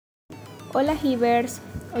Hola Hivers,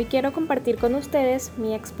 hoy quiero compartir con ustedes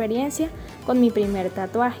mi experiencia con mi primer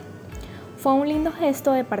tatuaje. Fue un lindo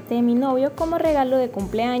gesto de parte de mi novio como regalo de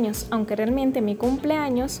cumpleaños, aunque realmente mi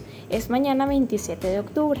cumpleaños es mañana 27 de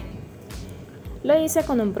octubre. Lo hice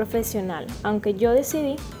con un profesional, aunque yo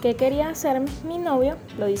decidí que quería hacerme, mi novio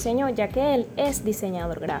lo diseñó ya que él es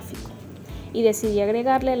diseñador gráfico. Y decidí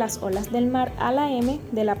agregarle las olas del mar a la M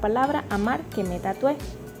de la palabra amar que me tatué.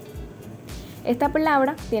 Esta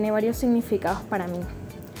palabra tiene varios significados para mí.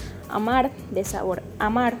 Amar, de sabor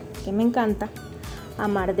amar, que me encanta.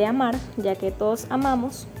 Amar de amar, ya que todos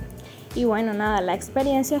amamos. Y bueno, nada, la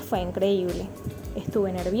experiencia fue increíble.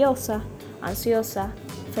 Estuve nerviosa, ansiosa,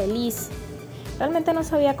 feliz. Realmente no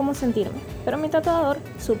sabía cómo sentirme, pero mi tatuador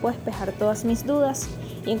supo despejar todas mis dudas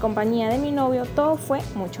y en compañía de mi novio todo fue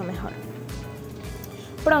mucho mejor.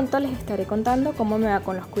 Pronto les estaré contando cómo me va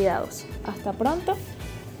con los cuidados. Hasta pronto,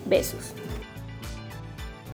 besos.